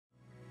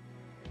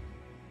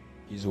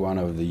He's one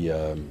of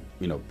the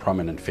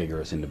prominent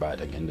figures in the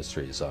biotech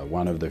industry. He's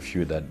one of the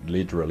few that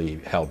literally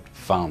helped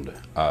found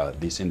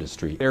this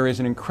industry. There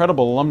is an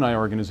incredible alumni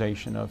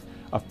organization of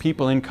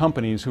people in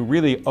companies who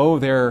really owe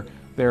their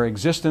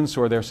existence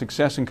or their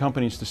success in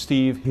companies to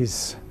Steve.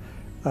 He's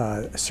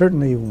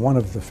certainly one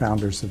of the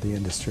founders of the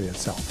industry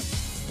itself.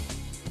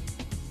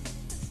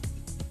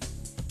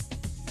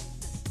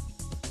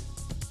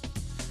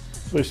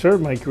 So I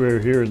started my career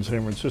here in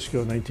San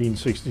Francisco in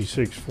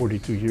 1966,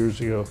 42 years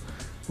ago,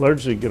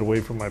 largely to get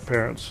away from my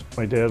parents.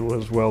 My dad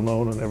was well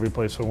known, and every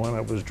place I went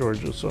I was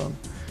George's son.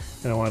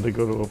 And I wanted to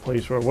go to a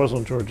place where I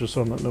wasn't George's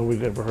son, that nobody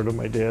had ever heard of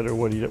my dad or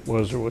what he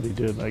was or what he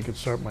did, and I could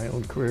start my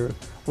own career.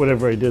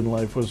 Whatever I did in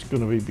life was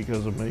going to be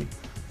because of me.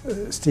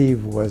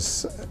 Steve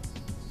was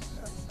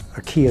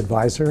a key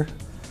advisor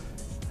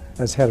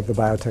as head of the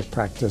biotech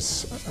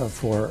practice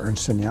for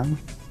Ernst & Young.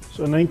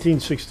 So in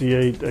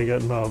 1968, I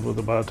got involved with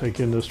the biotech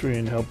industry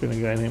and helping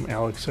a guy named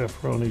Alex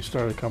Zaffaroni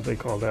start a company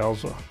called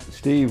Alza.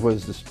 Steve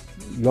was this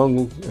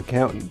young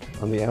accountant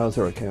on the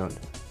Alza account.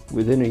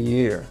 Within a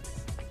year,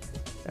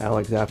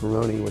 Alex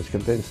Zaffaroni was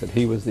convinced that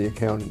he was the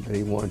accountant that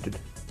he wanted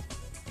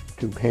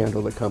to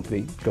handle the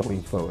company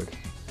going forward.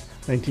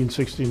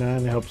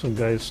 1969, I helped some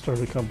guys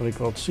start a company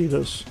called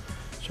Cetus.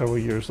 Several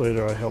years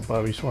later, I helped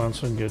Bobby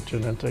Swanson get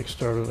Genentech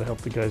started. I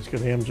helped the guys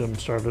get Amgen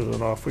started,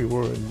 and off we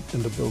were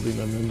into building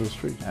an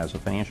industry. As a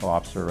financial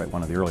officer at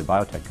one of the early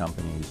biotech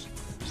companies,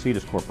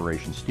 Cetus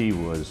Corporation, Steve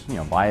was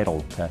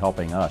vital to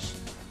helping us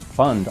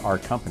fund our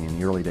company in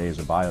the early days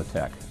of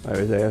biotech. I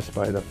was asked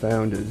by the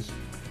founders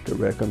to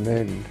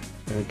recommend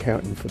an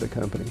accountant for the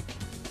company,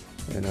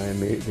 and I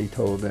immediately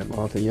told them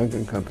Arthur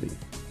Young & Company,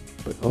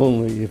 but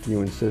only if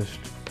you insist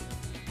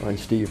on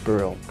Steve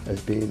Burrill as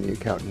being the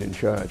accountant in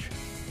charge.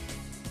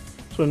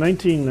 So in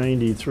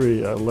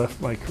 1993, I left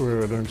my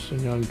career at Ernst &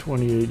 Young,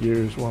 28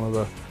 years, one of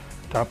the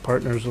top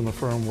partners in the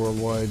firm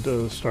worldwide,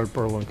 to start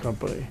Burrill &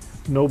 Company.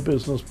 No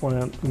business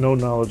plan, no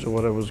knowledge of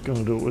what I was going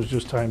to do. It was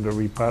just time to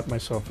repot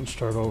myself and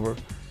start over.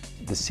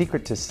 The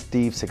secret to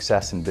Steve's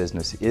success in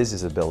business is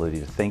his ability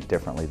to think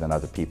differently than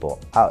other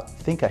people.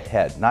 Think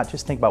ahead, not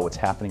just think about what's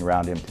happening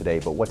around him today,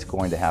 but what's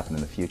going to happen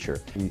in the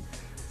future. He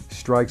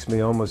strikes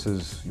me almost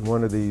as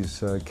one of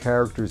these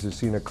characters you've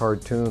seen in a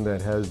cartoon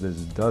that has this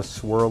dust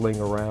swirling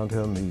around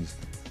him. He's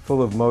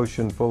full of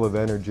motion, full of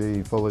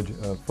energy,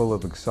 full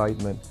of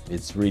excitement.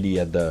 It's really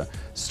at the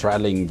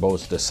straddling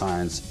both the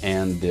science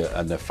and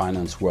the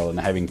finance world, and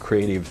having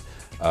creative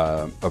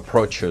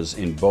approaches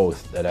in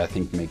both that I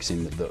think makes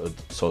him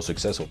so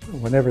successful.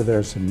 Whenever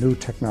there's a new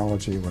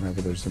technology,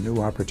 whenever there's a new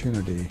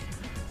opportunity,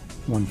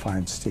 one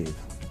finds Steve.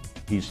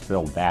 He's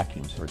filled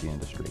vacuums for the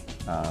industry,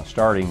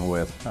 starting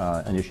with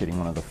initiating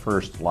one of the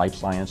first life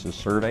sciences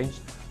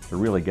surveys to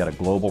really get a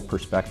global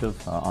perspective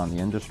on the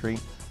industry.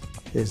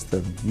 Is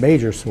the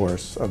major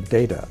source of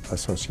data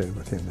associated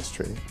with the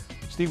industry.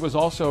 Steve was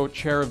also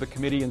chair of the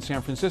committee in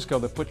San Francisco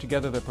that put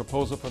together the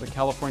proposal for the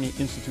California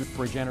Institute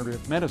for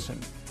Regenerative Medicine,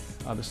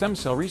 the stem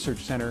cell research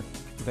center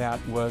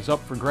that was up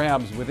for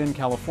grabs within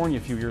California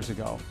a few years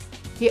ago.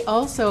 He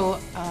also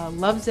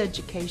loves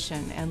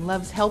education and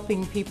loves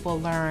helping people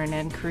learn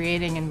and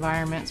creating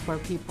environments where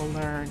people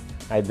learn.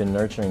 I'd been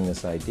nurturing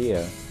this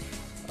idea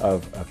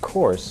of a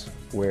course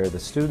where the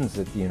students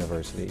at the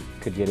university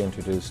could get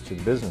introduced to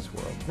the business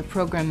world. The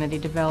program that he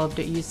developed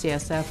at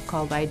UCSF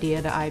called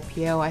Idea to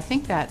IPO, I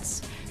think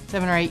that's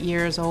 7 or 8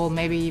 years old,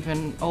 maybe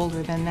even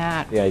older than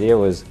that. The idea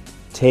was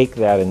take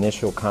that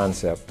initial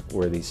concept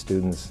where these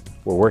students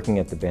were working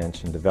at the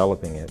bench and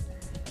developing it,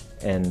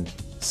 and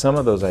some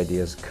of those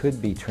ideas could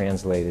be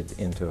translated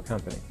into a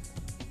company.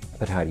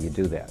 But how do you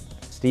do that?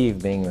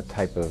 Steve, being the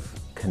type of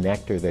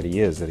connector that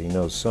he is, that he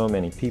knows so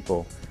many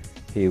people,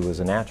 he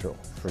was a natural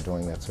for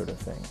doing that sort of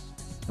thing.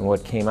 And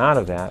what came out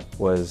of that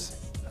was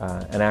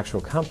an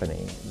actual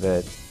company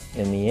that,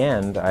 in the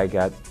end, I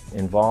got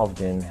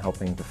involved in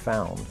helping to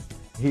found.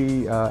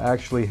 He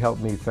actually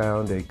helped me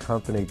found a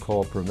company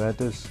called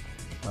Proventus,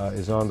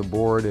 is on the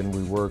board, and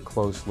we work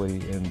closely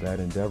in that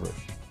endeavor.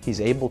 He's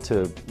able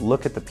to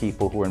look at the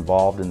people who are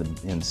involved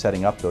in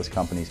setting up those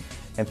companies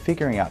and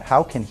figuring out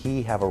how can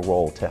he have a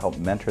role to help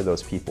mentor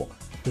those people.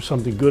 There's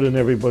something good in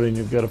everybody, and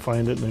you've got to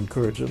find it and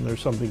encourage it. And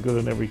there's something good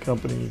in every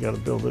company, and you've got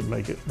to build it and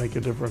make a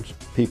difference.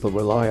 People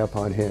rely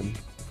upon him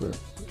for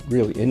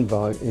really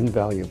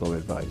invaluable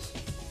advice.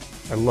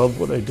 I love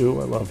what I do.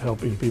 I love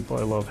helping people.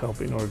 I love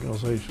helping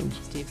organizations.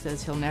 Steve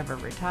says he'll never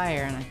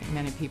retire, and I think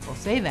many people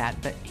say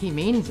that, but he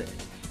means it.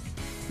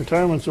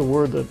 Retirement's a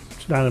word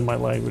that's not in my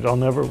language. I'll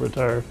never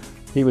retire.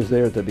 He was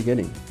there at the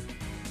beginning,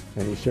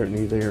 and he's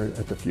certainly there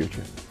at the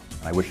future.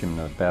 I wish him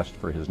the best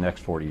for his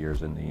next 40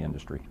 years in the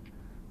industry.